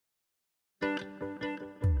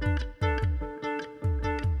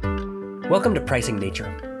Welcome to Pricing Nature,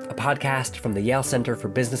 a podcast from the Yale Center for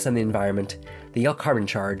Business and the Environment, the Yale Carbon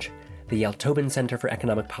Charge, the Yale Tobin Center for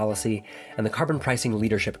Economic Policy, and the Carbon Pricing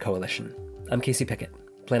Leadership Coalition. I'm Casey Pickett,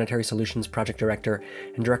 Planetary Solutions Project Director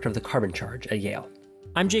and Director of the Carbon Charge at Yale.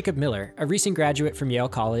 I'm Jacob Miller, a recent graduate from Yale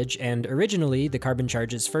College and originally the Carbon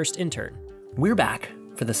Charge's first intern. We're back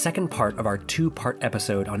for the second part of our two-part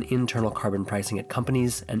episode on internal carbon pricing at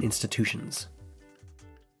companies and institutions.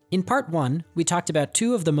 In part one, we talked about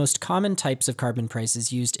two of the most common types of carbon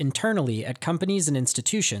prices used internally at companies and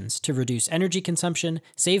institutions to reduce energy consumption,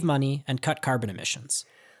 save money, and cut carbon emissions.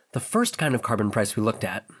 The first kind of carbon price we looked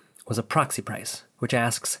at was a proxy price, which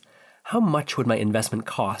asks, how much would my investment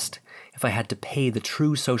cost if I had to pay the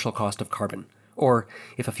true social cost of carbon, or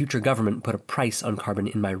if a future government put a price on carbon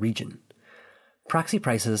in my region? Proxy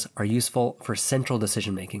prices are useful for central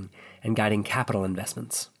decision-making and guiding capital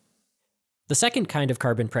investments. The second kind of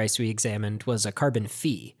carbon price we examined was a carbon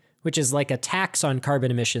fee, which is like a tax on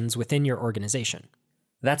carbon emissions within your organization.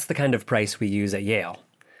 That's the kind of price we use at Yale.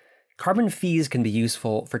 Carbon fees can be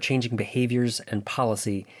useful for changing behaviors and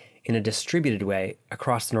policy in a distributed way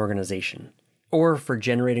across an organization, or for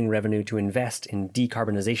generating revenue to invest in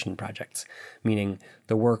decarbonization projects, meaning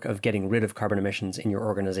the work of getting rid of carbon emissions in your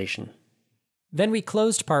organization. Then we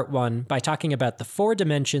closed part one by talking about the four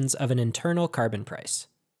dimensions of an internal carbon price.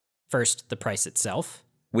 First, the price itself.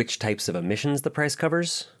 Which types of emissions the price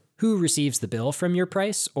covers. Who receives the bill from your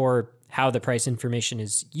price, or how the price information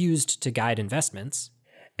is used to guide investments.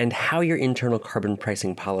 And how your internal carbon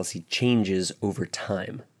pricing policy changes over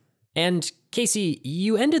time. And Casey,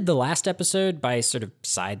 you ended the last episode by sort of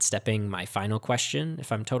sidestepping my final question, if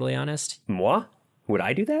I'm totally honest. Moi? Would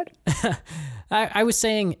I do that? I was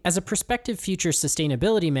saying, as a prospective future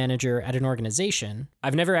sustainability manager at an organization,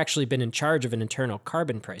 I've never actually been in charge of an internal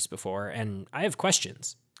carbon price before, and I have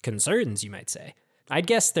questions. Concerns, you might say. I'd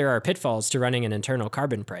guess there are pitfalls to running an internal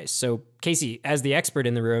carbon price. So, Casey, as the expert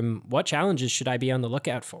in the room, what challenges should I be on the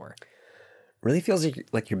lookout for? Really feels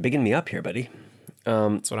like you're bigging me up here, buddy.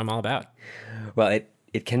 That's what I'm all about. Well,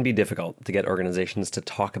 it can be difficult to get organizations to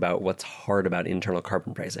talk about what's hard about internal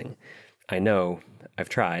carbon pricing. I know, I've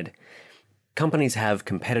tried. Companies have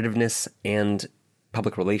competitiveness and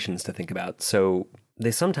public relations to think about, so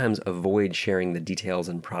they sometimes avoid sharing the details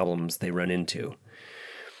and problems they run into.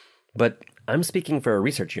 But I'm speaking for a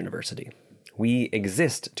research university. We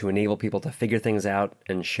exist to enable people to figure things out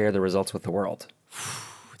and share the results with the world.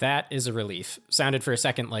 That is a relief. Sounded for a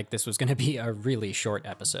second like this was going to be a really short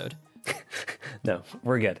episode. No,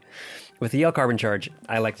 we're good. With the Yale Carbon Charge,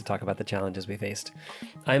 I like to talk about the challenges we faced.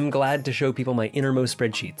 I'm glad to show people my innermost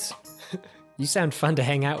spreadsheets. You sound fun to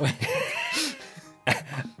hang out with.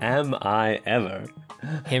 Am I ever?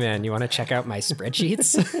 Hey man, you want to check out my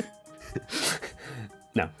spreadsheets?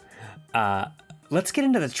 No. Let's get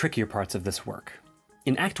into the trickier parts of this work.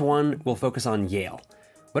 In Act 1, we'll focus on Yale.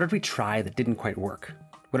 What did we try that didn't quite work?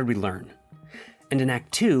 What did we learn? And in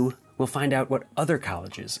Act 2, we'll find out what other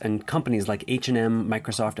colleges and companies like H&M,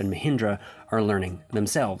 Microsoft, and Mahindra are learning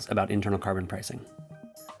themselves about internal carbon pricing.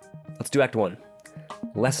 Let's do Act 1.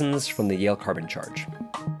 Lessons from the Yale Carbon Charge.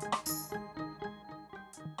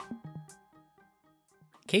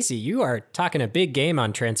 Casey, you are talking a big game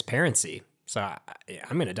on transparency. So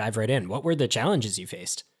I'm going to dive right in. What were the challenges you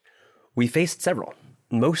faced? We faced several,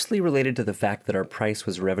 mostly related to the fact that our price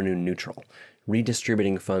was revenue neutral,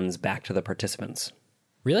 redistributing funds back to the participants.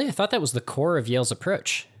 Really? I thought that was the core of Yale's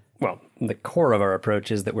approach. Well, the core of our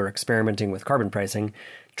approach is that we're experimenting with carbon pricing,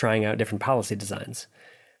 trying out different policy designs.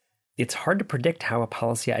 It's hard to predict how a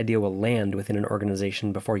policy idea will land within an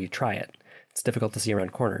organization before you try it. It's difficult to see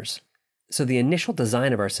around corners. So the initial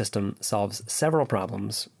design of our system solves several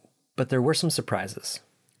problems, but there were some surprises.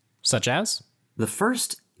 Such as? The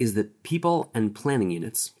first is that people and planning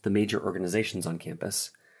units, the major organizations on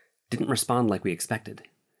campus, didn't respond like we expected.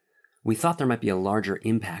 We thought there might be a larger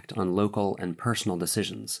impact on local and personal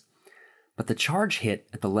decisions, but the charge hit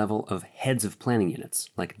at the level of heads of planning units,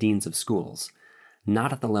 like deans of schools,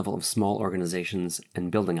 not at the level of small organizations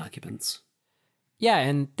and building occupants. Yeah,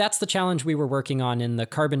 and that's the challenge we were working on in the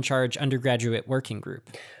Carbon Charge undergraduate working group.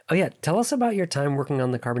 Oh yeah, tell us about your time working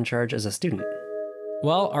on the Carbon Charge as a student.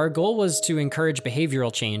 Well, our goal was to encourage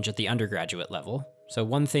behavioral change at the undergraduate level. So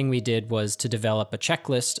one thing we did was to develop a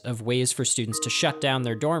checklist of ways for students to shut down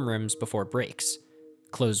their dorm rooms before breaks.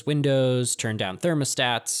 Close windows, turn down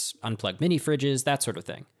thermostats, unplug mini fridges, that sort of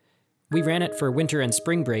thing. We ran it for winter and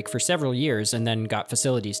spring break for several years and then got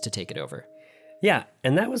facilities to take it over. Yeah,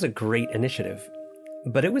 and that was a great initiative.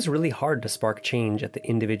 But it was really hard to spark change at the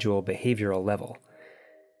individual behavioral level.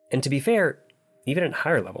 And to be fair, even at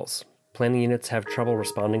higher levels, planning units have trouble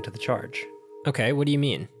responding to the charge. Okay, what do you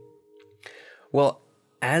mean? Well,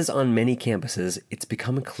 as on many campuses, it's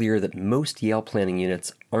become clear that most Yale planning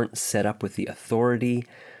units aren't set up with the authority,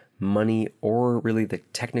 money, or really the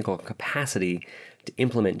technical capacity to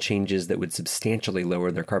implement changes that would substantially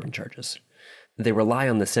lower their carbon charges. They rely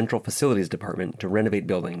on the Central Facilities Department to renovate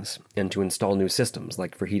buildings and to install new systems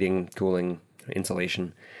like for heating, cooling,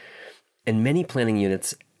 insulation. And many planning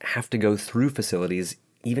units have to go through facilities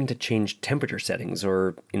even to change temperature settings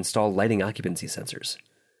or install lighting occupancy sensors.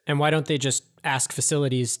 And why don't they just ask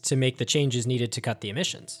facilities to make the changes needed to cut the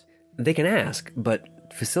emissions? They can ask, but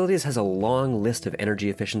facilities has a long list of energy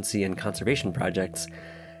efficiency and conservation projects,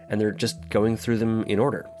 and they're just going through them in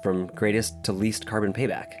order, from greatest to least carbon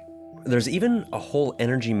payback. There's even a whole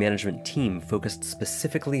energy management team focused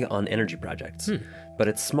specifically on energy projects, but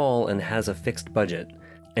it's small and has a fixed budget.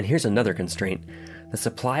 And here's another constraint. The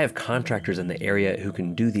supply of contractors in the area who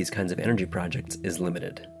can do these kinds of energy projects is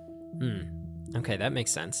limited. Okay, that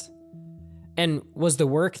makes sense. And was the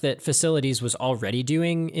work that facilities was already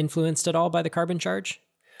doing influenced at all by the carbon charge?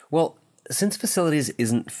 Well, since facilities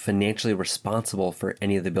isn't financially responsible for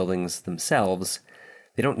any of the buildings themselves,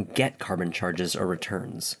 they don't get carbon charges or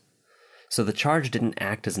returns. So the charge didn't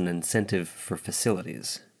act as an incentive for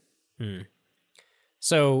facilities.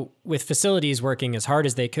 So with facilities working as hard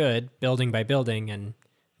as they could, building by building, and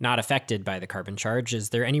not affected by the carbon charge,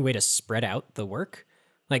 is there any way to spread out the work?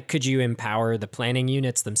 Like, could you empower the planning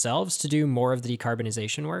units themselves to do more of the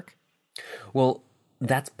decarbonization work? Well,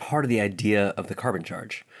 that's part of the idea of the carbon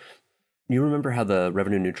charge. You remember how the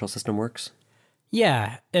revenue neutral system works?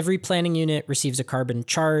 Yeah, every planning unit receives a carbon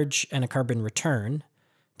charge and a carbon return.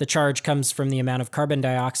 The charge comes from the amount of carbon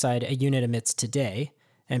dioxide a unit emits today,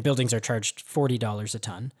 and buildings are charged $40 a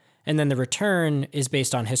ton. And then the return is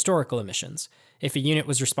based on historical emissions. If a unit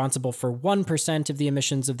was responsible for 1% of the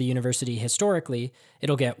emissions of the university historically,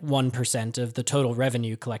 it'll get 1% of the total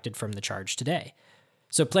revenue collected from the charge today.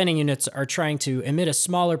 So planning units are trying to emit a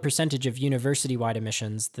smaller percentage of university-wide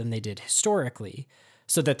emissions than they did historically,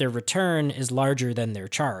 so that their return is larger than their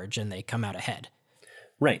charge and they come out ahead.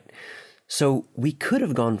 Right. So we could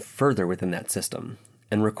have gone further within that system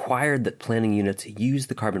and required that planning units use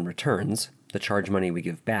the carbon returns, the charge money we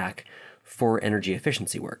give back, for energy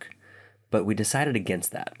efficiency work. But we decided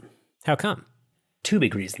against that. How come? Two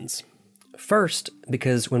big reasons. First,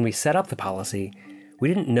 because when we set up the policy, we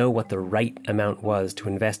didn't know what the right amount was to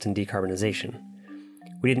invest in decarbonization.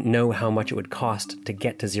 We didn't know how much it would cost to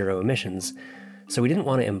get to zero emissions, so we didn't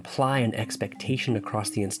want to imply an expectation across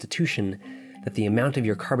the institution that the amount of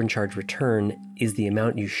your carbon charge return is the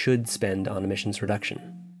amount you should spend on emissions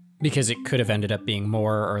reduction. Because it could have ended up being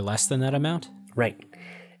more or less than that amount? Right.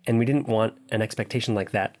 And we didn't want an expectation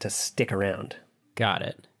like that to stick around. Got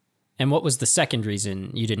it. And what was the second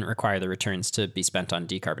reason you didn't require the returns to be spent on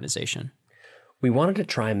decarbonization? We wanted to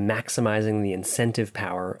try maximizing the incentive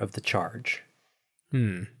power of the charge.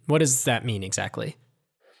 What does that mean exactly?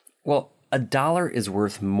 Well, $1 is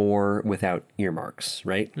worth more without earmarks,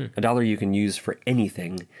 right? $1 you can use for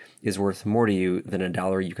anything is worth more to you than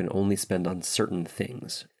 $1 you can only spend on certain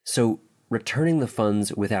things. So returning the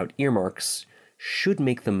funds without earmarks should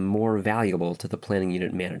make them more valuable to the planning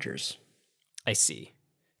unit managers. I see.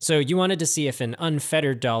 So you wanted to see if an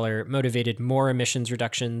unfettered dollar motivated more emissions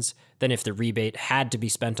reductions than if the rebate had to be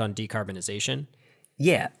spent on decarbonization?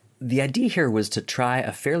 Yeah, the idea here was to try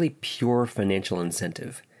a fairly pure financial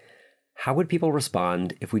incentive. How would people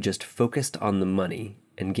respond if we just focused on the money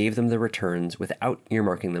and gave them the returns without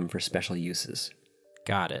earmarking them for special uses?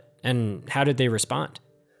 Got it. And how did they respond?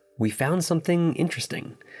 We found something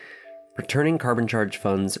interesting. Returning carbon charge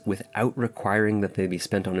funds without requiring that they be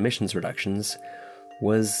spent on emissions reductions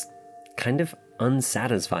was kind of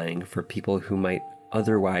unsatisfying for people who might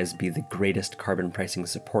otherwise be the greatest carbon pricing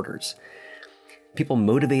supporters. People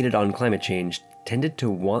motivated on climate change tended to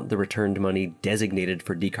want the returned money designated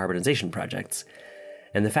for decarbonization projects,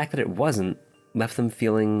 and the fact that it wasn't left them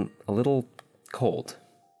feeling a little cold.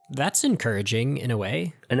 That's encouraging in a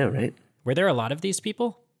way. I know, right? Were there a lot of these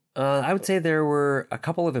people? I would say there were a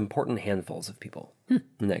couple of important handfuls of people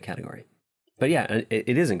in that category. But yeah,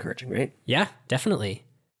 it is encouraging, right? Yeah, definitely.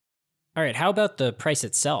 All right, how about the price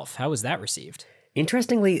itself? How was that received?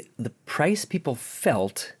 Interestingly, the price people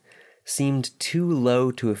felt seemed too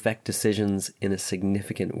low to affect decisions in a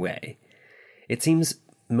significant way. It seems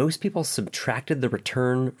most people subtracted the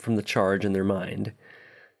return from the charge in their mind,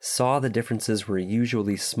 saw the differences were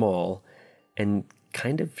usually small, and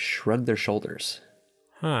kind of shrugged their shoulders.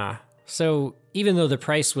 So even though the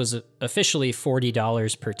price was officially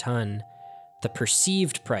 $40 per ton, the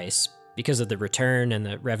perceived price, because of the return and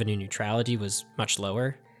the revenue neutrality, was much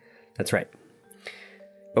lower? That's right.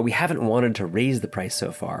 But we haven't wanted to raise the price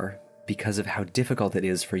so far because of how difficult it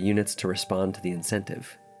is for units to respond to the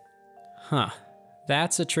incentive. Huh.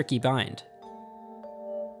 That's a tricky bind.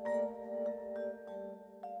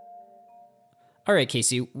 All right,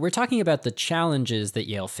 Casey, we're talking about the challenges that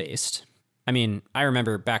Yale faced. I mean, I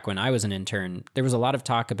remember back when I was an intern, there was a lot of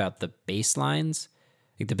talk about the baselines.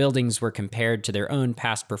 Like the buildings were compared to their own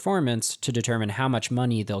past performance to determine how much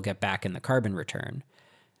money they'll get back in the carbon return.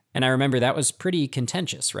 And I remember that was pretty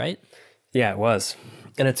contentious, right? Yeah, it was.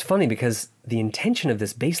 And it's funny because the intention of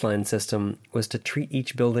this baseline system was to treat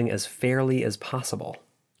each building as fairly as possible.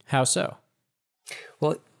 How so?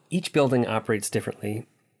 Well, each building operates differently,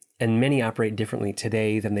 and many operate differently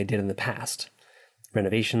today than they did in the past.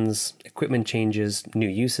 Renovations, equipment changes, new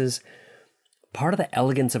uses. Part of the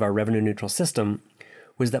elegance of our revenue-neutral system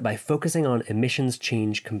was that by focusing on emissions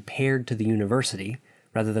change compared to the university,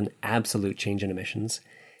 rather than absolute change in emissions,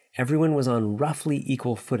 everyone was on roughly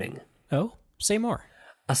equal footing. Oh, say more.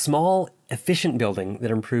 A small, efficient building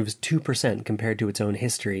that improves 2% compared to its own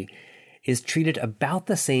history is treated about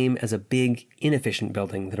the same as a big, inefficient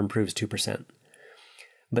building that improves 2%.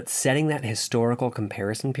 But setting that historical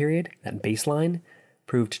comparison period, that baseline,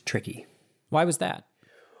 proved tricky. Why was that?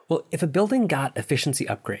 Well, if a building got efficiency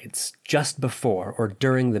upgrades just before or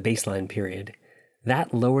during the baseline period,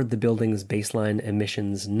 that lowered the building's baseline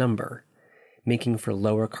emissions number, making for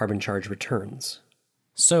lower carbon charge returns.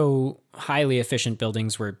 So, highly efficient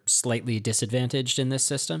buildings were slightly disadvantaged in this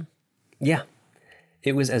system? Yeah.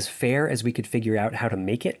 It was as fair as we could figure out how to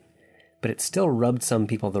make it, but it still rubbed some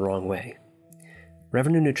people the wrong way.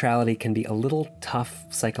 Revenue neutrality can be a little tough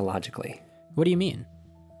psychologically. What do you mean?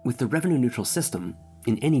 With the revenue neutral system,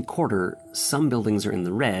 in any quarter, some buildings are in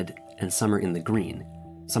the red and some are in the green.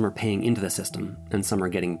 Some are paying into the system and some are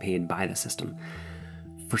getting paid by the system.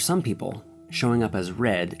 For some people, showing up as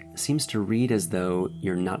red seems to read as though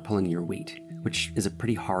you're not pulling your weight, which is a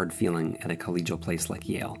pretty hard feeling at a collegial place like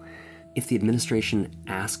Yale. If the administration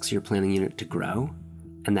asks your planning unit to grow,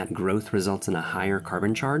 and that growth results in a higher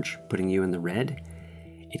carbon charge, putting you in the red,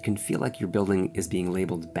 it can feel like your building is being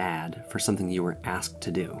labeled bad for something you were asked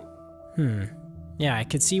to do. Yeah, I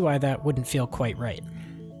could see why that wouldn't feel quite right.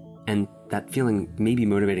 And that feeling may be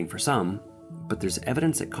motivating for some, but there's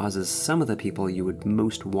evidence it causes some of the people you would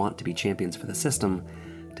most want to be champions for the system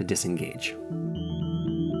to disengage.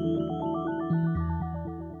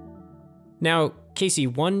 Now, Casey,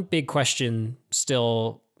 one big question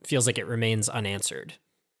still feels like it remains unanswered.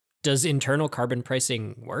 Does internal carbon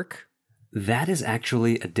pricing work? That is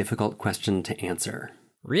actually a difficult question to answer.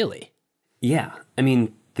 Really? Yeah, I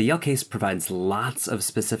mean, the Yale case provides lots of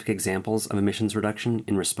specific examples of emissions reduction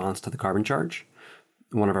in response to the carbon charge.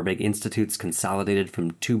 One of our big institutes consolidated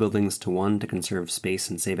from 2 buildings to 1 to conserve space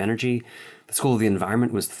and save energy. The School of the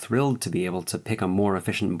Environment was thrilled to be able to pick a more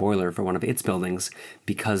efficient boiler for one of its buildings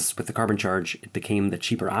because with the carbon charge, it became the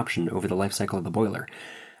cheaper option over the life cycle of the boiler.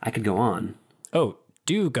 I could go on. Oh,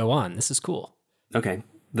 do go on. This is cool. Okay.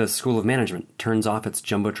 The School of Management turns off its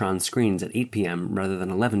Jumbotron screens at 8 p.m. rather than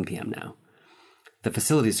 11 p.m. now. The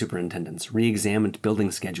facility superintendents re-examined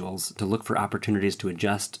building schedules to look for opportunities to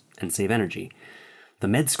adjust and save energy. The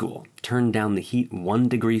med school turned down the heat 1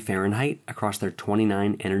 degree Fahrenheit across their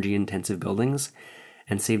 29 energy-intensive buildings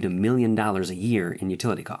and saved $1 million a year in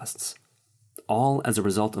utility costs, all as a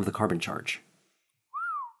result of the carbon charge.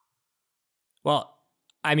 Well,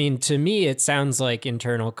 I mean, to me, it sounds like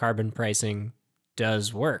internal carbon pricing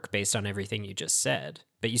does work based on everything you just said.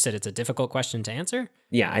 But you said it's a difficult question to answer?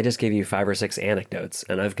 Yeah, I just gave you 5 or 6 anecdotes,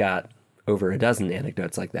 and I've got over a dozen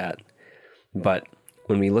anecdotes like that. But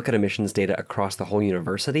when we look at emissions data across the whole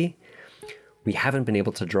university, we haven't been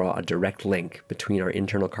able to draw a direct link between our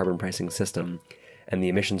internal carbon pricing system and the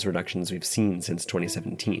emissions reductions we've seen since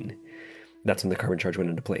 2017. That's when the carbon charge went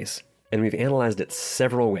into place. And we've analyzed it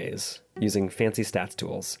several ways using fancy stats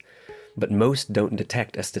tools, but most don't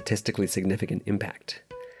detect a statistically significant impact.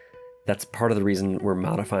 That's part of the reason we're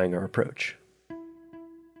modifying our approach.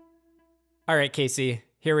 All right, Casey,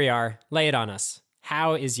 here we are. Lay it on us.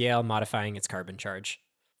 How is Yale modifying its carbon charge?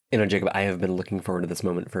 You know, Jacob, I have been looking forward to this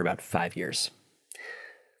moment for about 5 years.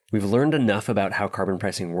 We've learned enough about how carbon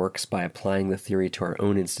pricing works by applying the theory to our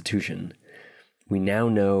own institution. We now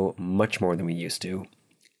know much more than we used to,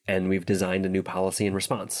 and we've designed a new policy in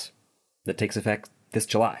response that takes effect this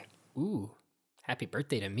July. Ooh, happy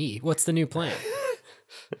birthday to me. What's the new plan?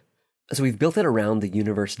 So we've built it around the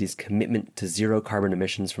university's commitment to zero carbon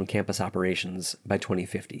emissions from campus operations by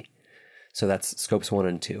 2050. So that's scopes 1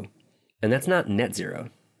 and 2. And that's not net zero.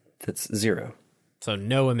 That's zero. So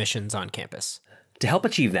no emissions on campus. To help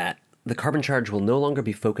achieve that, the carbon charge will no longer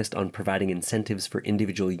be focused on providing incentives for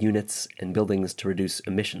individual units and buildings to reduce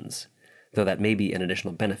emissions. though that may be an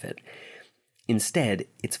additional benefit. Instead,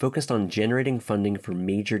 it's focused on generating funding for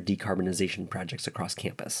major decarbonization projects across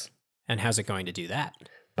campus. And how's it going to do that?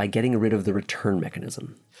 By getting rid of the return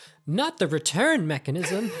mechanism. Not the return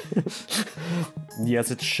mechanism.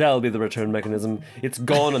 Yes, it shall be the return mechanism. It's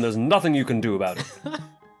gone and there's nothing you can do about it.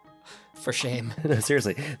 For shame. No,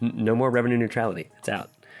 seriously, no more revenue neutrality. It's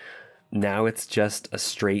out. Now it's just a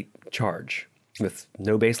straight charge with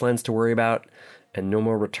no baselines to worry about and no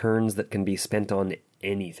more returns that can be spent on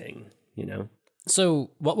anything, you know?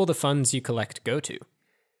 So what will the funds you collect go to?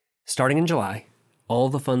 Starting in July, all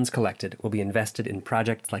the funds collected will be invested in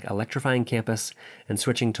projects like electrifying campus and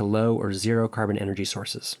switching to low or zero carbon energy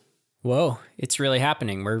sources. Whoa, it's really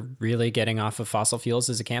happening. We're really getting off of fossil fuels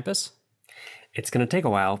as a campus? It's going to take a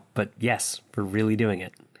while, but yes, we're really doing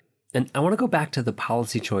it. And I want to go back to the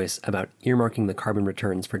policy choice about earmarking the carbon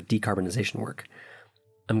returns for decarbonization work.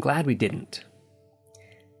 I'm glad we didn't.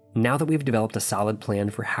 Now that we've developed a solid plan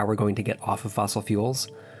for how we're going to get off of fossil fuels,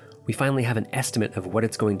 we finally have an estimate of what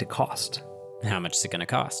it's going to cost. How much is it going to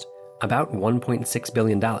cost? About $1.6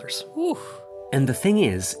 billion. Whew. And the thing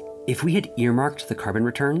is, if we had earmarked the carbon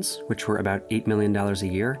returns, which were about $8 million a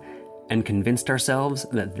year, and convinced ourselves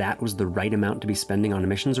that that was the right amount to be spending on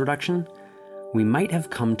emissions reduction, we might have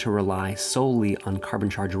come to rely solely on carbon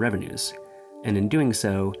charge revenues, and in doing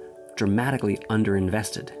so, dramatically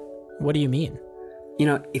underinvested. What do you mean? You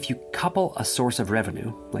know, if you couple a source of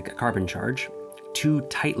revenue, like a carbon charge, too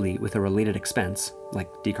tightly with a related expense,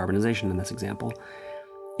 like decarbonization in this example,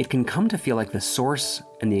 it can come to feel like the source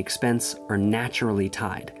and the expense are naturally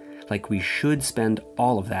tied, like we should spend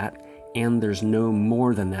all of that, and there's no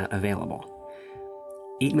more than that available.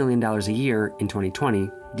 $8 million a year in 2020,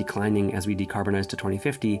 declining as we decarbonize to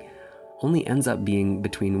 2050, only ends up being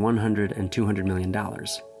between $100 and $200 million.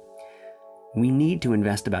 We need to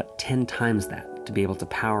invest about 10 times that to be able to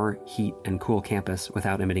power, heat, and cool campus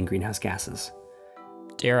without emitting greenhouse gases.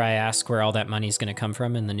 Dare I ask where all that money is going to come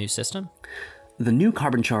from in the new system? The new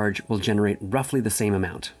carbon charge will generate roughly the same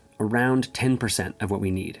amount, around 10% of what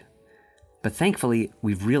we need. But thankfully,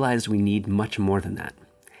 we've realized we need much more than that.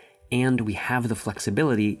 And we have the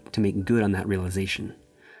flexibility to make good on that realization.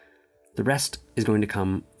 The rest is going to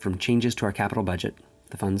come from changes to our capital budget,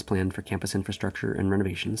 the funds planned for campus infrastructure and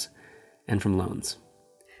renovations, and from loans.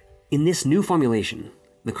 In this new formulation,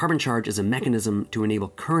 the carbon charge is a mechanism to enable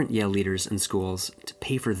current Yale leaders and schools to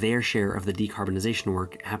pay for their share of the decarbonization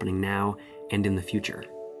work happening now and in the future.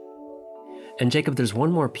 And Jacob, there's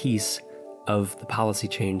one more piece of the policy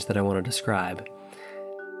change that I want to describe,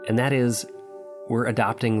 and that is we're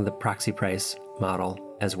adopting the proxy price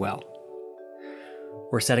model as well.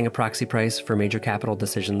 We're setting a proxy price for major capital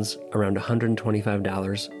decisions around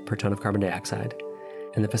 $125 per ton of carbon dioxide,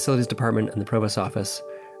 and the facilities department and the provost's office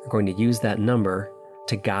are going to use that number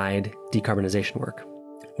to guide decarbonization work.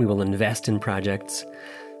 We will invest in projects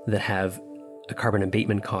that have a carbon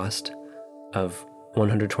abatement cost of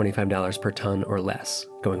 $125 per ton or less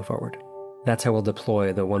going forward. That's how we'll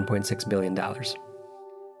deploy the $1.6 billion.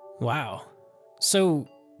 Wow. So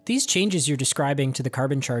these changes you're describing to the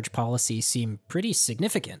carbon charge policy seem pretty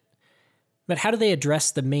significant. But how do they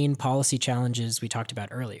address the main policy challenges we talked about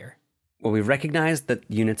earlier? Well, we've recognized that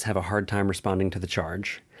units have a hard time responding to the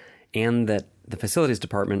charge, and that the facilities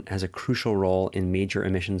department has a crucial role in major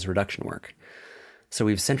emissions reduction work. So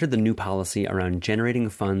we've centered the new policy around generating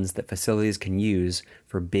funds that facilities can use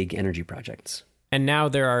for big energy projects. And now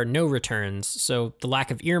there are no returns, so the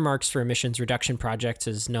lack of earmarks for emissions reduction projects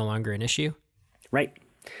is no longer an issue? Right.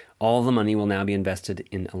 All the money will now be invested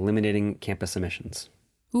in eliminating campus emissions.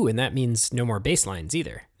 Ooh, and that means no more baselines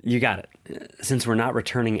either. You got it. Since we're not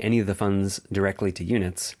returning any of the funds directly to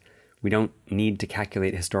units, we don't need to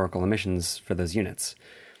calculate historical emissions for those units.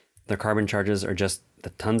 Their carbon charges are just the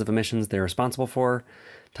tons of emissions they're responsible for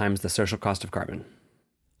times the social cost of carbon.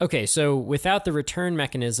 Okay, so without the return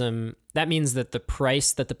mechanism, that means that the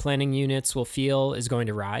price that the planning units will feel is going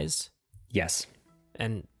to rise? Yes.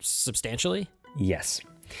 And substantially? Yes.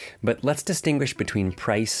 But let's distinguish between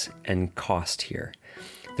price and cost here.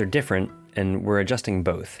 They're different, and we're adjusting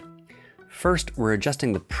both. First, we're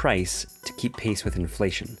adjusting the price to keep pace with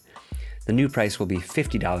inflation. The new price will be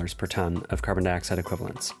 $50 per ton of carbon dioxide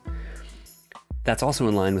equivalents. That's also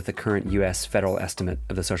in line with the current U.S. federal estimate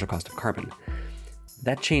of the social cost of carbon.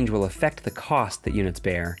 That change will affect the cost that units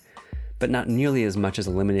bear, but not nearly as much as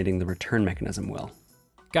eliminating the return mechanism will.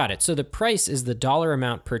 Got it. So the price is the dollar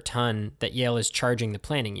amount per ton that Yale is charging the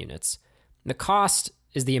planning units. The cost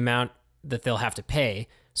is the amount that they'll have to pay.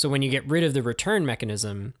 So when you get rid of the return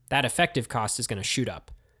mechanism, that effective cost is going to shoot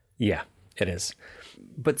up. Yeah, it is.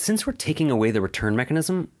 But since we're taking away the return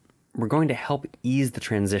mechanism, we're going to help ease the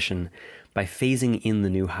transition by phasing in the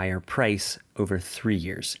new higher price over 3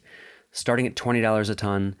 years, starting at $20 a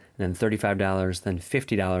ton, then $35, then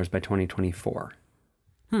 $50 by 2024.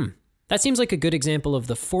 That seems like a good example of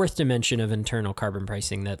the fourth dimension of internal carbon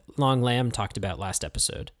pricing that Long Lam talked about last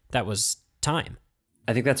episode. That was time.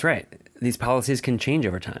 I think that's right. These policies can change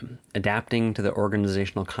over time, adapting to the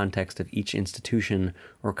organizational context of each institution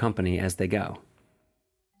or company as they go.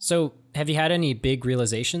 So, have you had any big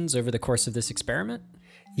realizations over the course of this experiment?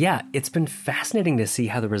 Yeah, it's been fascinating to see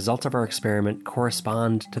how the results of our experiment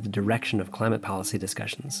correspond to the direction of climate policy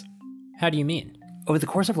discussions. How do you mean? Over the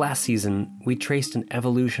course of last season, we traced an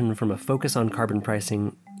evolution from a focus on carbon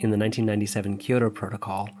pricing in the 1997 Kyoto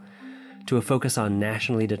Protocol to a focus on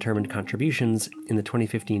nationally determined contributions in the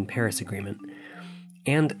 2015 Paris Agreement,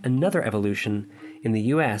 and another evolution in the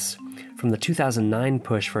US from the 2009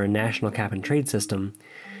 push for a national cap-and-trade system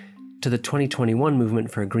to the 2021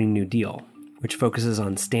 movement for a Green New Deal, which focuses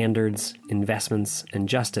on standards, investments, and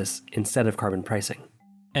justice instead of carbon pricing.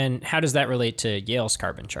 And how does that relate to Yale's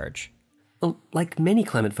carbon charge? Well, like many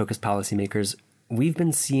climate-focused policymakers, we've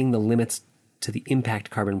been seeing the limits to the impact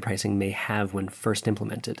carbon pricing may have when first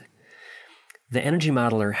implemented. The energy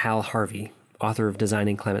modeler Hal Harvey, author of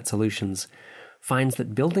Designing Climate Solutions, finds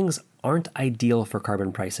that buildings aren't ideal for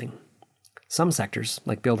carbon pricing. Some sectors,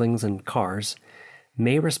 like buildings and cars,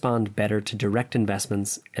 may respond better to direct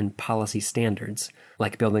investments and policy standards,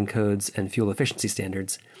 like building codes and fuel efficiency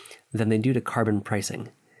standards, than they do to carbon pricing.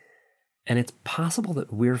 And it's possible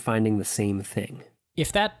that we're finding the same thing.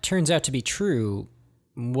 If that turns out to be true,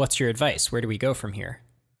 what's your advice? Where do we go from here?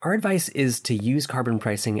 Our advice is to use carbon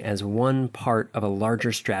pricing as one part of a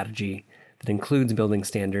larger strategy that includes building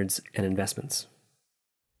standards and investments.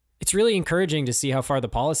 It's really encouraging to see how far the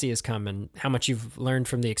policy has come and how much you've learned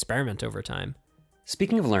from the experiment over time.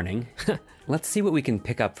 Speaking of learning, let's see what we can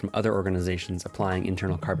pick up from other organizations applying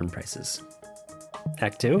internal carbon prices.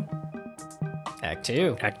 Act 2? Act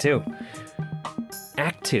 2. Act 2.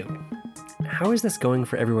 Act 2. How is this going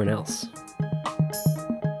for everyone else?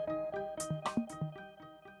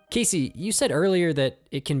 Casey, you said earlier that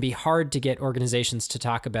it can be hard to get organizations to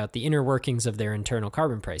talk about the inner workings of their internal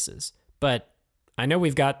carbon prices. But I know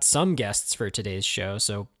we've got some guests for today's show,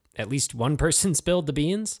 so at least one person spilled the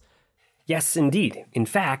beans? Yes, indeed. In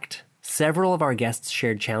fact, several of our guests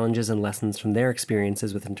shared challenges and lessons from their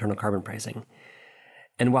experiences with internal carbon pricing.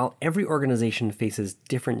 And while every organization faces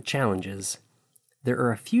different challenges, there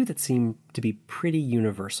are a few that seem to be pretty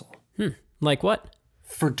universal. Like what?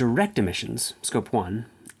 For direct emissions, Scope 1,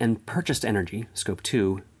 and purchased energy, Scope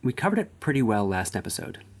 2, we covered it pretty well last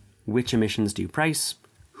episode. Which emissions do you price?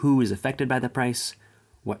 Who is affected by the price?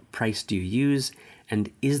 What price do you use?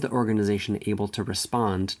 And is the organization able to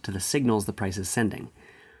respond to the signals the price is sending?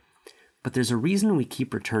 But there's a reason we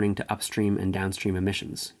keep returning to upstream and downstream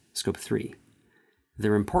emissions, Scope 3.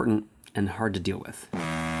 They're important and hard to deal with.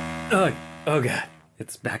 Oh God.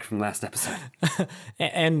 It's back from last episode.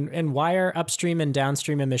 And why are upstream and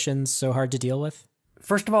downstream emissions so hard to deal with?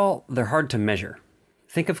 First of all, they're hard to measure.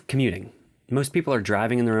 Think of commuting. Most people are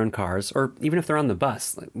driving in their own cars, or even if they're on the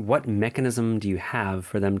bus, what mechanism do you have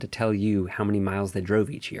for them to tell you how many miles they drove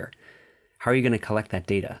each year? How are you going to collect that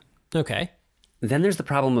data? Okay. Then there's the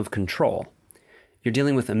problem of control. You're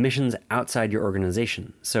dealing with emissions outside your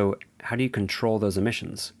organization, so how do you control those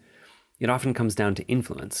emissions? It often comes down to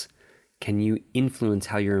influence. Can you influence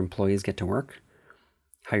how your employees get to work?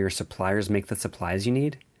 How your suppliers make the supplies you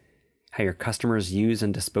need? How your customers use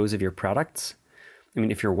and dispose of your products? I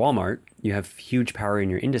mean, if you're Walmart, you have huge power in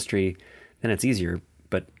your industry, then it's easier,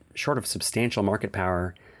 but short of substantial market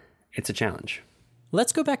power, it's a challenge.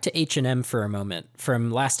 Let's go back to H&M for a moment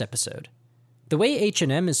from last episode. The way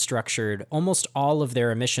H&M is structured, almost all of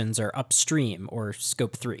their emissions are upstream, or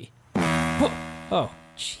Scope 3. Oh,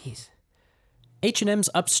 jeez. H&M's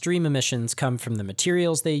upstream emissions come from the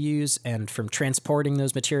materials they use and from transporting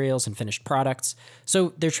those materials and finished products,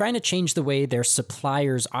 so they're trying to change the way their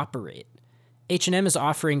suppliers operate. H&M is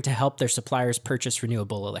offering to help their suppliers purchase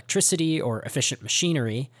renewable electricity or efficient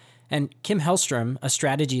machinery, and Kim Hellstrom, a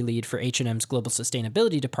strategy lead for H&M's Global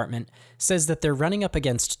Sustainability Department, says that they're running up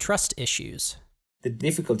against trust issues. The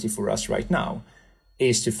difficulty for us right now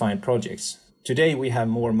is to find projects. Today we have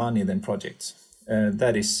more money than projects.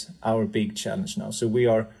 That is our big challenge now. So we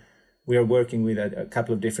are working with a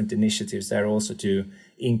couple of different initiatives there also to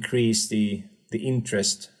increase the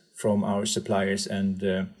interest from our suppliers,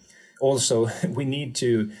 and also we need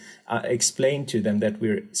to explain to them that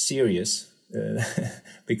we're serious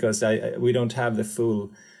because we don't have the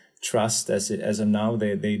full trust as of now.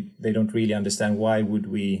 They don't really understand why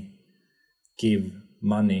would we give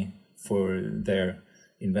money for their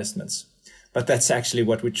investments. But that's actually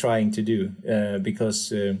what we're trying to do,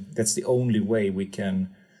 because that's the only way we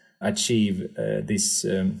can achieve this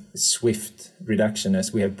swift reduction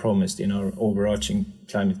as we have promised in our overarching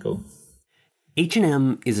climate goal.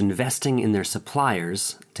 H&M is investing in their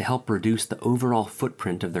suppliers to help reduce the overall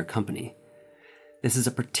footprint of their company. This is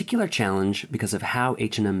a particular challenge because of how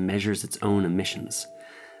H&M measures its own emissions.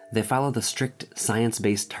 They follow the strict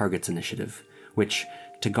Science-Based Targets initiative, which,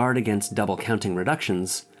 to guard against double-counting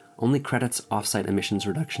reductions, only credits off-site emissions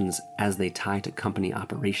reductions as they tie to company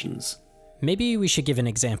operations. Maybe we should give an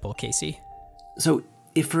example, Casey. So,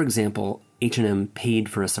 if, for example, H&M paid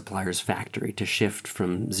for a supplier's factory to shift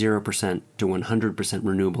from 0% to 100%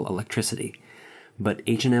 renewable electricity, but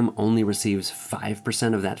H&M only receives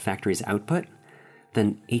 5% of that factory's output,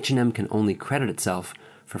 then H&M can only credit itself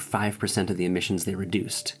for 5% of the emissions they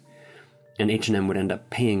reduced. And H&M would end up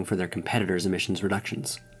paying for their competitors' emissions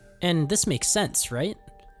reductions. And this makes sense, right?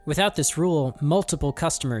 Without this rule, multiple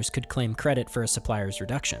customers could claim credit for a supplier's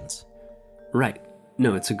reductions. Right.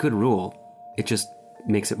 No, it's a good rule. It just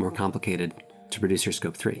makes it more complicated to reduce your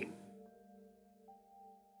Scope 3.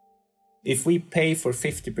 If we pay for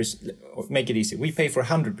 50%, make it easy, we pay for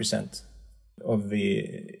 100% of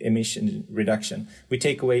the emission reduction. We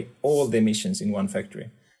take away all the emissions in one factory,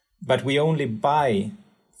 but we only buy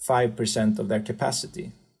 5% of their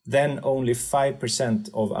capacity. Then only 5%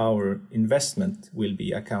 of our investment will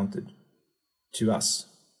be accounted to us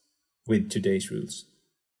with today's rules.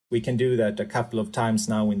 We can do that a couple of times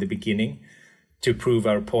now in the beginning to prove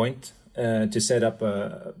our point, to set up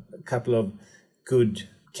a couple of good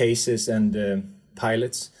cases and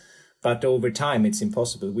pilots. But over time, it's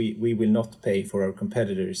impossible. We will not pay for our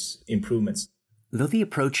competitors' improvements. Though the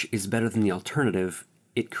approach is better than the alternative,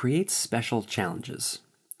 it creates special challenges.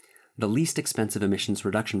 The least expensive emissions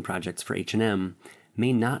reduction projects for H&M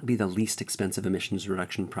may not be the least expensive emissions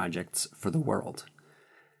reduction projects for the world.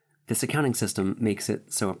 This accounting system makes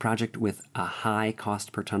it so a project with a high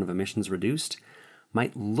cost per ton of emissions reduced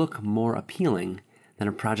might look more appealing than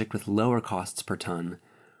a project with lower costs per ton,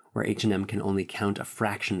 where H&M can only count a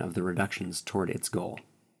fraction of the reductions toward its goal.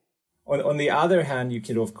 On the other hand, you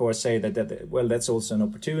can of course say that that's also an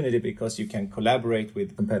opportunity because you can collaborate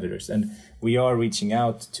with competitors. And we are reaching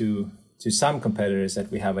out to some competitors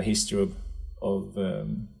that we have a history of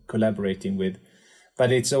collaborating with.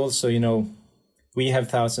 But it's also, we have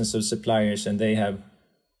thousands of suppliers and they have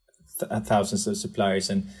thousands of suppliers.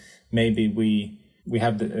 And maybe we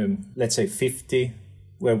have, let's say, 50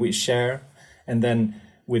 where we share. And then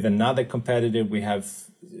with another competitor, we have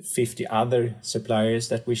 50 other suppliers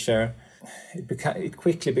that we share. It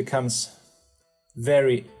quickly becomes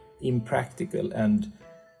very impractical and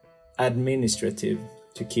administrative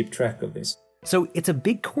to keep track of this. So it's a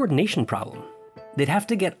big coordination problem. They'd have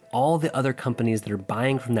to get all the other companies that are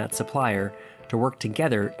buying from that supplier to work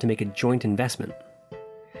together to make a joint investment.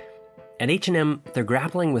 At H&M, they're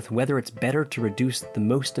grappling with whether it's better to reduce the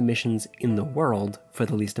most emissions in the world for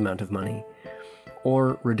the least amount of money,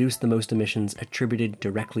 or reduce the most emissions attributed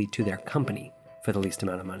directly to their company for the least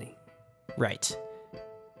amount of money. Right.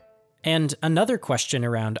 And another question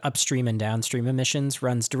around upstream and downstream emissions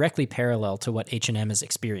runs directly parallel to what H&M is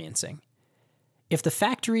experiencing. If the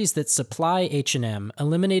factories that supply H&M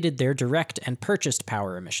eliminated their direct and purchased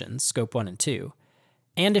power emissions, Scope 1 and 2,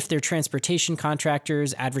 and if their transportation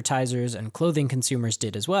contractors, advertisers, and clothing consumers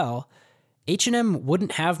did as well, H&M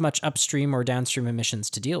wouldn't have much upstream or downstream emissions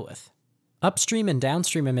to deal with. Upstream and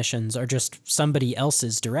downstream emissions are just somebody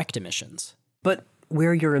else's direct emissions. But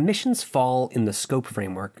where your emissions fall in the scope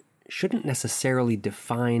framework shouldn't necessarily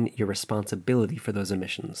define your responsibility for those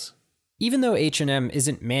emissions. Even though H&M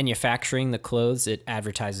isn't manufacturing the clothes it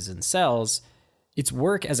advertises and sells, its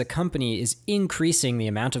work as a company is increasing the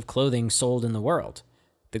amount of clothing sold in the world.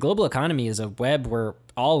 The global economy is a web we're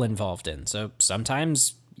all involved in, so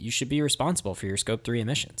sometimes you should be responsible for your Scope 3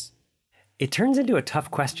 emissions. It turns into a tough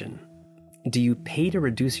question. Do you pay to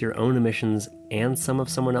reduce your own emissions and some of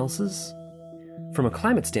someone else's? From a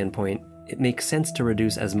climate standpoint, it makes sense to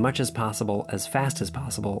reduce as much as possible, as fast as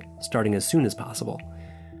possible, starting as soon as possible.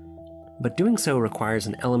 But doing so requires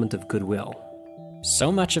an element of goodwill.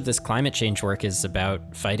 So much of this climate change work is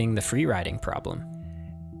about fighting the free riding problem.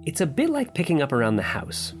 It's a bit like picking up around the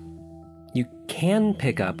house. You can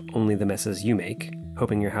pick up only the messes you make,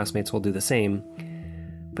 hoping your housemates will do the same,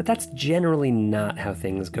 but that's generally not how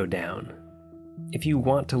things go down. If you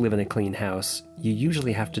want to live in a clean house, you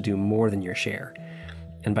usually have to do more than your share,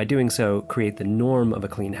 and by doing so, create the norm of a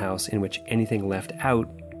clean house in which anything left out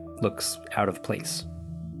looks out of place.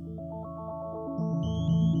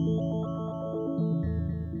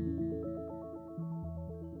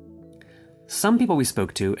 Some people we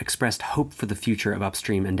spoke to expressed hope for the future of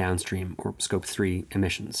upstream and downstream, or Scope 3,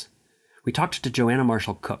 emissions. We talked to Joanna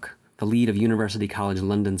Marshall-Cook, the lead of University College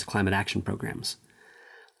London's climate action programs.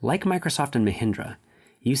 Like Microsoft and Mahindra,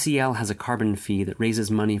 UCL has a carbon fee that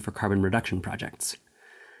raises money for carbon reduction projects.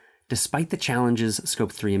 Despite the challenges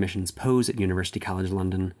Scope 3 emissions pose at University College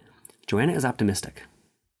London, Joanna is optimistic.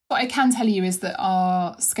 What I can tell you is that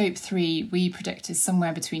our Scope 3, we predict, is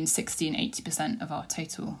somewhere between 60 and 80% of our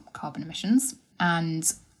total carbon emissions.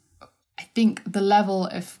 And I think the level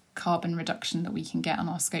of carbon reduction that we can get on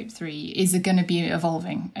our Scope 3 is going to be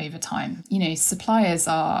evolving over time. You know, suppliers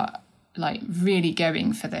are really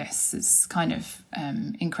going for this. It's kind of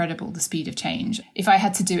incredible, the speed of change. If I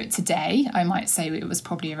had to do it today, I might say it was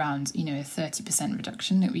probably around, a 30%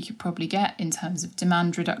 reduction that we could probably get in terms of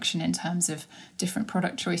demand reduction, in terms of different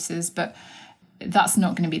product choices. But that's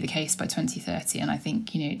not going to be the case by 2030. And I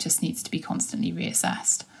think, it just needs to be constantly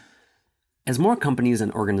reassessed. As more companies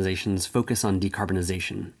and organizations focus on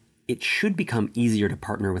decarbonization, it should become easier to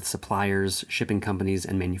partner with suppliers, shipping companies,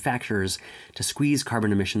 and manufacturers to squeeze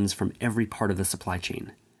carbon emissions from every part of the supply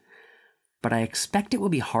chain. But I expect it will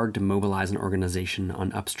be hard to mobilize an organization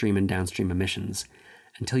on upstream and downstream emissions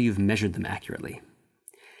until you've measured them accurately.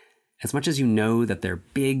 As much as you know that they're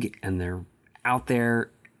big and they're out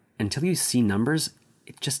there, until you see numbers,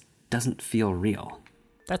 it just doesn't feel real.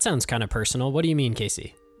 That sounds kind of personal. What do you mean,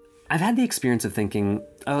 Casey? I've had the experience of thinking,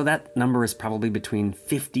 that number is probably between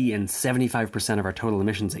 50 and 75% of our total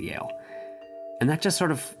emissions at Yale. And that just sort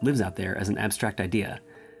of lives out there as an abstract idea.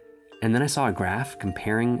 And then I saw a graph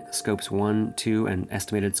comparing Scopes 1, 2, and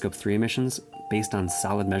estimated Scope 3 emissions based on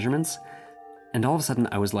solid measurements. And all of a sudden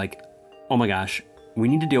I was like, oh my gosh, we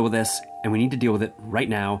need to deal with this, and we need to deal with it right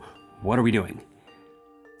now. What are we doing?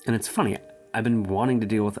 And it's funny, I've been wanting to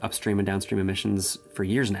deal with upstream and downstream emissions for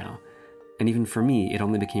years now. And even for me, it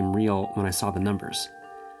only became real when I saw the numbers.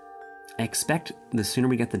 I expect the sooner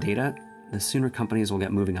we get the data, the sooner companies will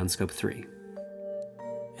get moving on Scope 3.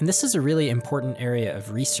 And this is a really important area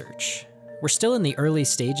of research. We're still in the early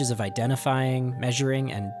stages of identifying,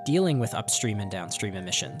 measuring, and dealing with upstream and downstream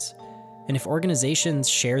emissions. And if organizations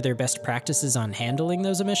share their best practices on handling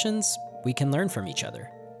those emissions, we can learn from each other.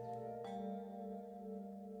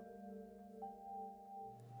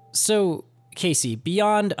 So, Casey,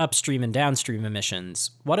 beyond upstream and downstream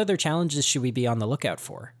emissions, what other challenges should we be on the lookout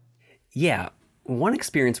for? Yeah, one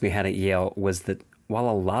experience we had at Yale was that while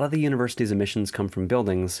a lot of the university's emissions come from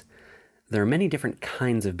buildings, there are many different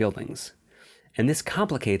kinds of buildings. And this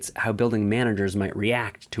complicates how building managers might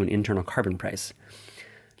react to an internal carbon price.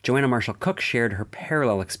 Joanna Marshall-Cook shared her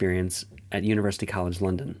parallel experience at University College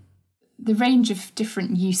London. The range of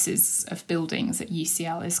different uses of buildings at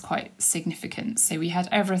UCL is quite significant. So we had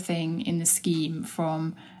everything in the scheme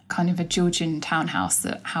from kind of a Georgian townhouse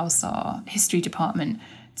that housed our history department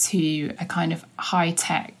to a kind of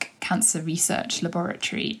high-tech cancer research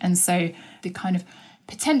laboratory. And so the kind of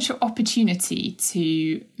potential opportunity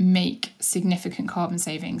to make significant carbon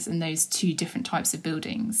savings in those two different types of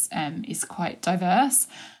buildings is quite diverse.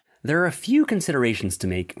 There are a few considerations to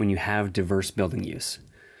make when you have diverse building use.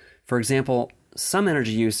 For example, some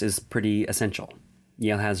energy use is pretty essential.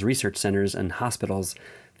 Yale has research centers and hospitals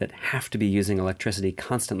that have to be using electricity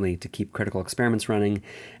constantly to keep critical experiments running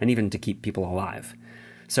and even to keep people alive.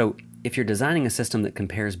 So if you're designing a system that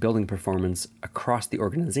compares building performance across the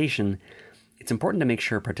organization, it's important to make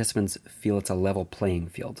sure participants feel it's a level playing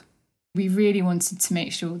field. We really wanted to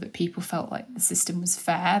make sure that people felt like the system was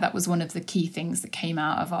fair. That was one of the key things that came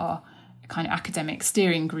out of our kind of academic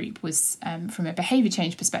steering group was from a behaviour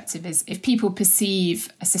change perspective is if people perceive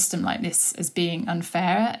a system like this as being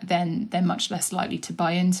unfair, then they're much less likely to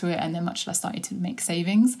buy into it and they're much less likely to make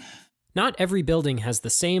savings. Not every building has the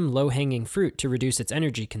same low-hanging fruit to reduce its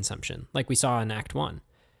energy consumption, like we saw in Act 1.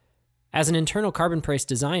 As an internal carbon price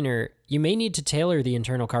designer, you may need to tailor the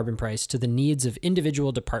internal carbon price to the needs of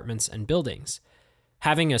individual departments and buildings.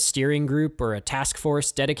 Having a steering group or a task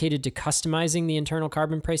force dedicated to customizing the internal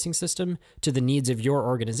carbon pricing system to the needs of your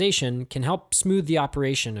organization can help smooth the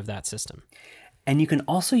operation of that system. And you can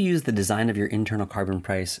also use the design of your internal carbon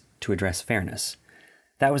price to address fairness.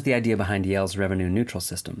 That was the idea behind Yale's revenue neutral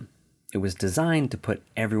system. It was designed to put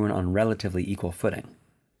everyone on relatively equal footing.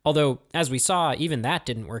 Although, as we saw, even that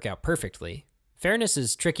didn't work out perfectly. Fairness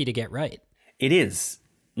is tricky to get right. It is.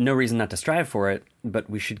 No reason not to strive for it, but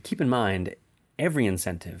we should keep in mind every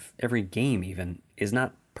incentive, every game even, is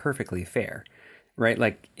not perfectly fair, right?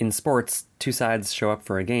 Like in sports, two sides show up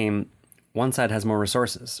for a game, one side has more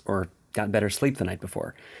resources or got better sleep the night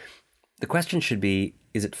before. The question should be,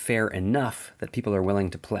 is it fair enough that people are willing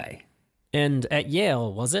to play? And at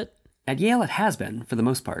Yale, was it? At Yale, it has been, for the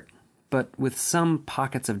most part. but with some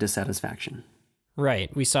pockets of dissatisfaction.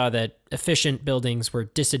 Right. We saw that efficient buildings were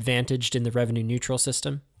disadvantaged in the revenue neutral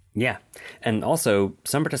system. Yeah. And also,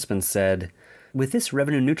 some participants said, with this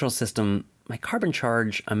revenue neutral system, my carbon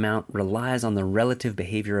charge amount relies on the relative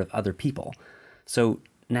behavior of other people. So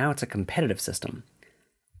now it's a competitive system.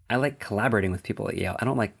 I like collaborating with people at Yale. I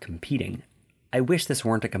don't like competing. I wish this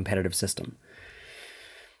weren't a competitive system.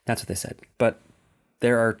 That's what they said. But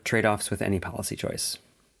there are trade-offs with any policy choice.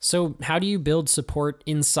 So how do you build support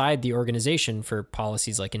inside the organization for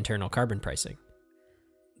policies like internal carbon pricing?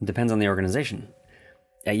 It depends on the organization.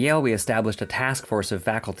 At Yale, we established a task force of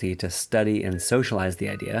faculty to study and socialize the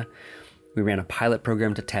idea. We ran a pilot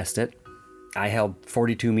program to test it. I held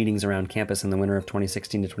 42 meetings around campus in the winter of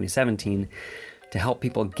 2016 to 2017 to help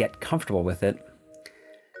people get comfortable with it.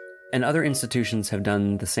 And other institutions have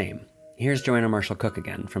done the same. Here's Joanna Marshall-Cook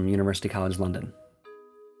again from University College London.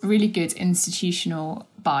 Really good institutional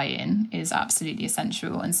buy-in is absolutely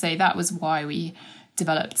essential. And so that was why we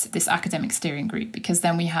developed this academic steering group, because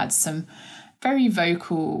then we had some very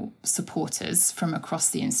vocal supporters from across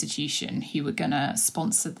the institution who were going to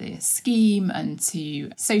sponsor the scheme and to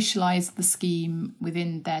socialise the scheme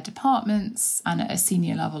within their departments and at a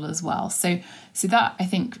senior level as well. So that, I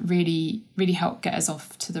think, really helped get us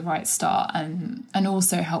off to the right start and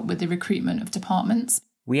also helped with the recruitment of departments.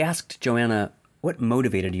 We asked Joanna, what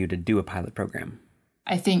motivated you to do a pilot program?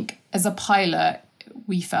 I think as a pilot,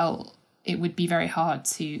 we felt it would be very hard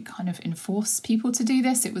to kind of enforce people to do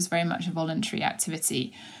this. It was very much a voluntary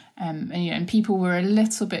activity. And people were a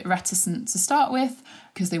little bit reticent to start with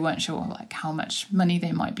because they weren't sure like how much money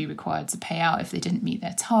they might be required to pay out if they didn't meet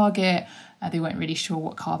their target. They weren't really sure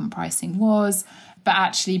what carbon pricing was. But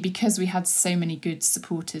actually, because we had so many good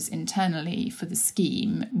supporters internally for the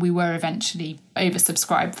scheme, we were eventually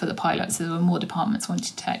oversubscribed for the pilot. So there were more departments wanting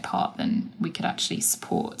to take part than we could actually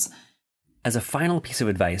support. As a final piece of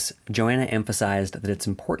advice, Joanna emphasized that it's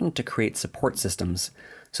important to create support systems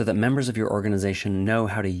so that members of your organization know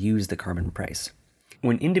how to use the carbon price.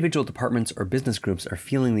 When individual departments or business groups are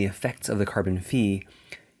feeling the effects of the carbon fee,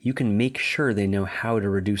 you can make sure they know how to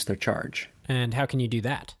reduce their charge. And how can you do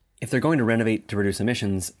that? If they're going to renovate to reduce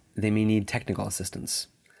emissions, they may need technical assistance.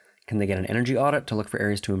 Can they get an energy audit to look for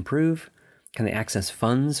areas to improve? Can they access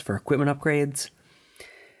funds for equipment upgrades?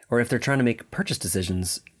 Or if they're trying to make purchase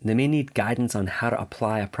decisions, they may need guidance on how to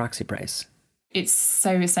apply a proxy price. It's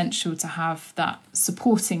so essential to have that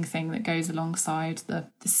supporting thing that goes alongside the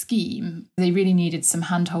scheme. They really needed some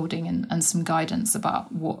hand-holding and some guidance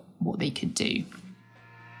about what they could do.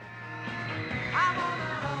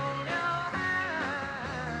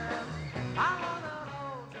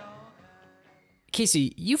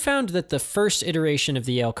 Casey, you found that the first iteration of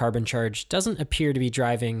the Yale carbon charge doesn't appear to be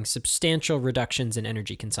driving substantial reductions in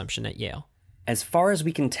energy consumption at Yale. As far as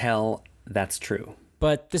we can tell, that's true.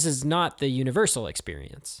 But this is not the universal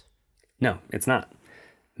experience. No, it's not.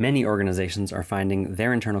 Many organizations are finding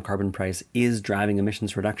their internal carbon price is driving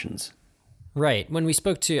emissions reductions. Right. When we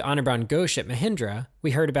spoke to Anirban Ghosh at Mahindra,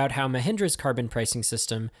 we heard about how Mahindra's carbon pricing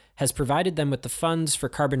system has provided them with the funds for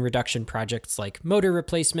carbon reduction projects like motor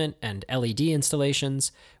replacement and LED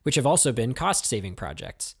installations, which have also been cost-saving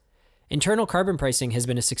projects. Internal carbon pricing has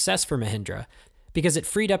been a success for Mahindra because it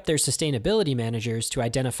freed up their sustainability managers to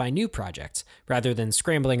identify new projects rather than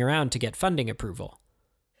scrambling around to get funding approval.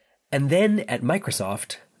 And then at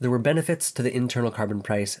Microsoft, there were benefits to the internal carbon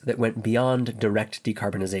price that went beyond direct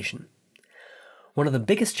decarbonization. One of the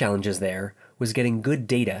biggest challenges there was getting good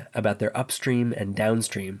data about their upstream and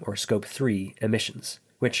downstream, or Scope 3, emissions,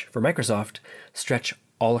 which, for Microsoft, stretch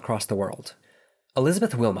all across the world.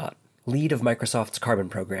 Elizabeth Wilmot, lead of Microsoft's carbon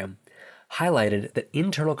program, highlighted that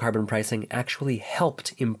internal carbon pricing actually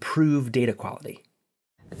helped improve data quality.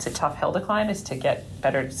 It's a tough hill to climb, is to get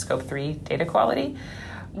better Scope 3 data quality.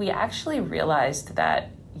 We actually realized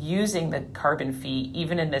that using the carbon fee,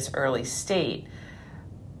 even in this early state,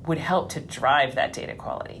 would help to drive that data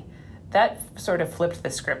quality. That sort of flipped the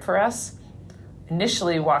script for us.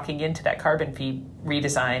 Initially, walking into that carbon fee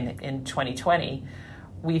redesign in 2020,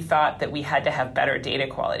 we thought that we had to have better data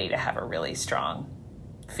quality to have a really strong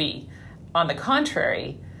fee. On the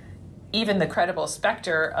contrary, even the credible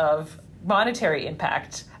specter of monetary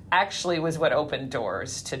impact actually was what opened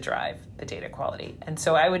doors to drive the data quality. And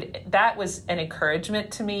so that was an encouragement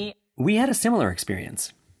to me. We had a similar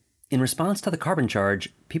experience. In response to the carbon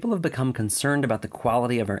charge, people have become concerned about the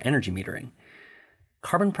quality of our energy metering.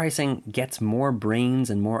 Carbon pricing gets more brains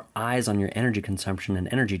and more eyes on your energy consumption and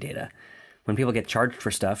energy data. When people get charged for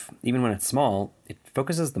stuff, even when it's small, it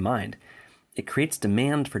focuses the mind. It creates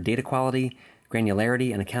demand for data quality,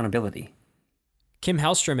 granularity, and accountability. Kim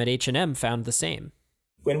Hellstrom at H&M found the same.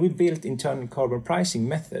 When we built internal carbon pricing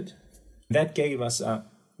method, that gave us a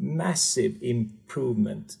massive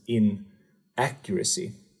improvement in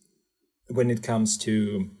accuracy when it comes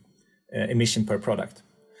to emission per product.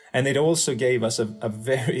 And it also gave us a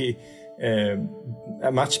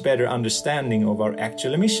much better understanding of our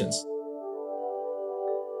actual emissions.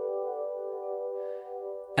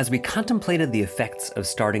 As we contemplated the effects of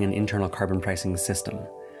starting an internal carbon pricing system,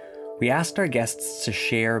 we asked our guests to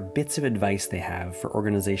share bits of advice they have for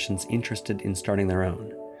organizations interested in starting their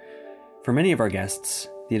own. For many of our guests,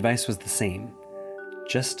 the advice was the same.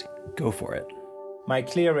 Just go for it. My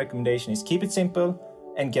clear recommendation is keep it simple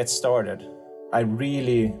and get started. I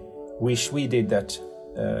really wish we did that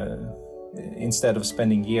instead of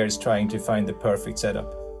spending years trying to find the perfect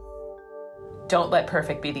setup. Don't let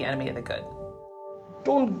perfect be the enemy of the good.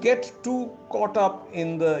 Don't get too caught up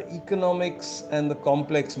in the economics and the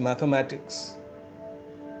complex mathematics.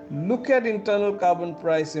 Look at internal carbon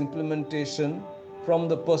price implementation from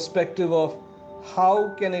the perspective of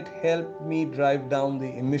how can it help me drive down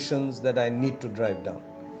the emissions that I need to drive down.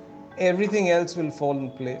 Everything else will fall in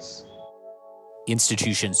place.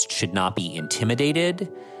 Institutions should not be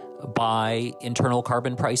intimidated by internal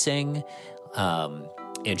carbon pricing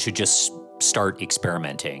and should just start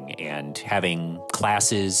experimenting, and having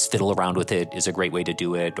classes fiddle around with it is a great way to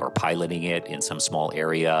do it, or piloting it in some small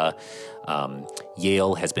area.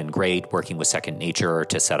 Yale has been great working with Second Nature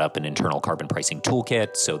to set up an internal carbon pricing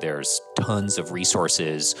toolkit. So there's tons of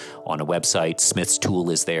resources on a website. Smith's tool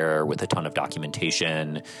is there with a ton of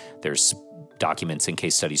documentation. There's documents and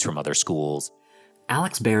case studies from other schools.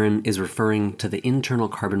 Alex Barron is referring to the Internal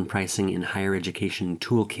Carbon Pricing in Higher Education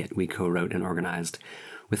toolkit we co-wrote and organized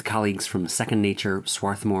with colleagues from Second Nature,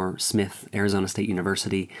 Swarthmore, Smith, Arizona State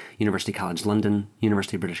University, University College London,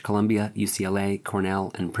 University of British Columbia, UCLA,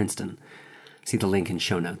 Cornell, and Princeton. See the link in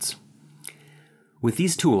show notes. With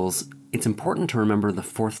these tools, it's important to remember the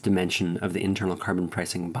fourth dimension of the internal carbon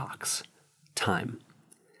pricing box: time.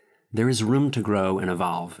 There is room to grow and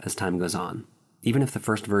evolve as time goes on, even if the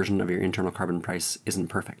first version of your internal carbon price isn't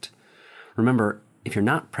perfect. Remember, if you're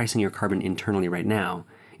not pricing your carbon internally right now,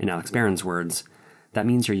 in Alex Barron's words, that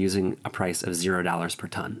means you're using a price of $0 per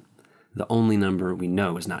ton, the only number we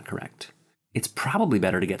know is not correct. It's probably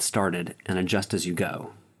better to get started and adjust as you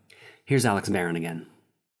go. Here's Alex Barron again.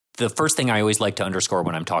 The first thing I always like to underscore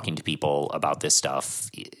when I'm talking to people about this stuff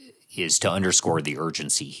is to underscore the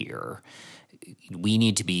urgency here. We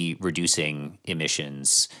need to be reducing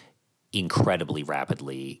emissions incredibly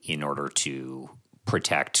rapidly in order to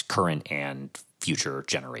protect current and future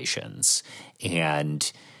generations. And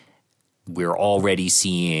we're already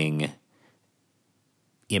seeing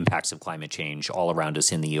impacts of climate change all around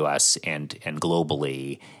us in the US and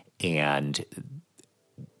globally, and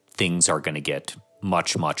things are going to get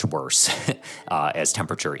much, much worse as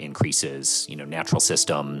temperature increases. You know, natural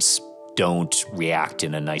systems don't react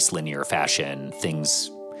in a nice linear fashion.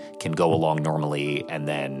 Things can go along normally and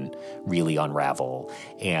then really unravel,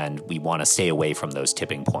 and we want to stay away from those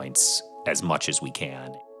tipping points as much as we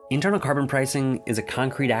can. Internal carbon pricing is a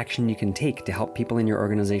concrete action you can take to help people in your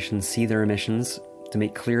organization see their emissions, to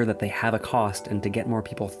make clear that they have a cost, and to get more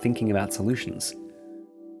people thinking about solutions.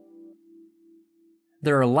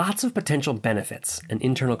 There are lots of potential benefits an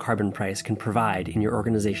internal carbon price can provide in your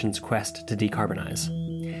organization's quest to decarbonize.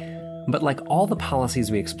 But like all the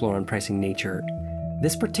policies we explore on Pricing Nature,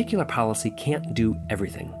 this particular policy can't do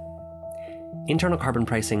everything. Internal carbon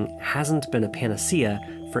pricing hasn't been a panacea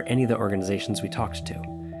for any of the organizations we talked to.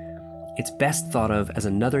 It's best thought of as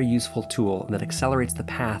another useful tool that accelerates the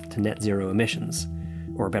path to net zero emissions,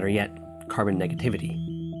 or better yet, carbon negativity.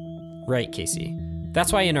 Right, Casey.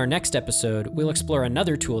 That's why in our next episode, we'll explore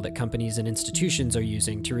another tool that companies and institutions are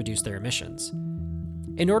using to reduce their emissions.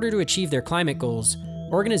 In order to achieve their climate goals,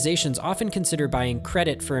 organizations often consider buying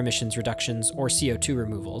credit for emissions reductions or CO2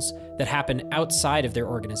 removals that happen outside of their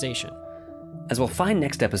organization. As we'll find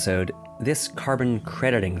next episode, this carbon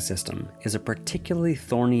crediting system is a particularly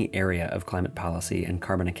thorny area of climate policy and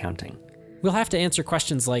carbon accounting. We'll have to answer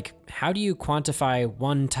questions like, how do you quantify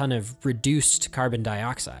 1 ton of reduced carbon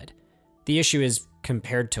dioxide? The issue is,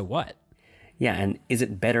 compared to what? Yeah, and is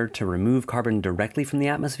it better to remove carbon directly from the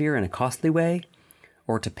atmosphere in a costly way,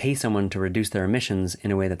 or to pay someone to reduce their emissions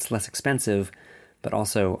in a way that's less expensive, but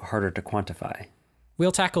also harder to quantify?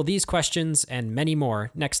 We'll tackle these questions and many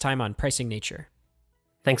more next time on Pricing Nature.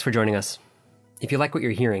 Thanks for joining us. If you like what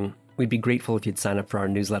you're hearing, we'd be grateful if you'd sign up for our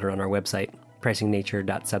newsletter on our website,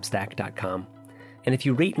 pricingnature.substack.com. And if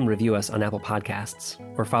you rate and review us on Apple Podcasts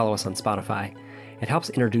or follow us on Spotify, it helps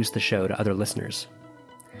introduce the show to other listeners.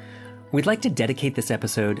 We'd like to dedicate this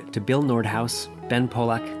episode to Bill Nordhaus, Ben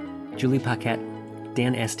Polak, Julie Paquette,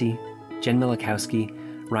 Dan Esty, Jen Milikowski,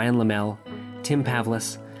 Ryan Lamel, Tim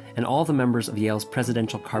Pavlis, and all the members of Yale's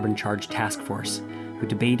Presidential Carbon Charge Task Force who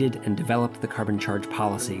debated and developed the carbon charge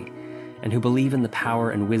policy, and who believe in the power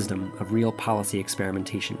and wisdom of real policy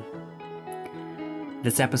experimentation.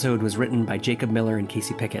 This episode was written by Jacob Miller and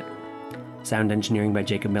Casey Pickett. Sound engineering by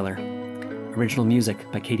Jacob Miller. Original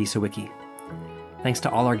music by Katie Sawicki. Thanks to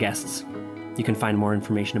all our guests. You can find more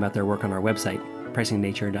information about their work on our website,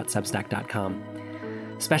 pricingnature.substack.com.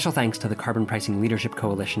 Special thanks to the Carbon Pricing Leadership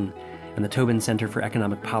Coalition and the Tobin Center for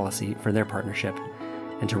Economic Policy for their partnership,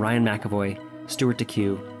 and to Ryan McAvoy, Stuart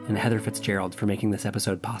DeCue, and Heather Fitzgerald for making this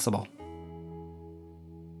episode possible.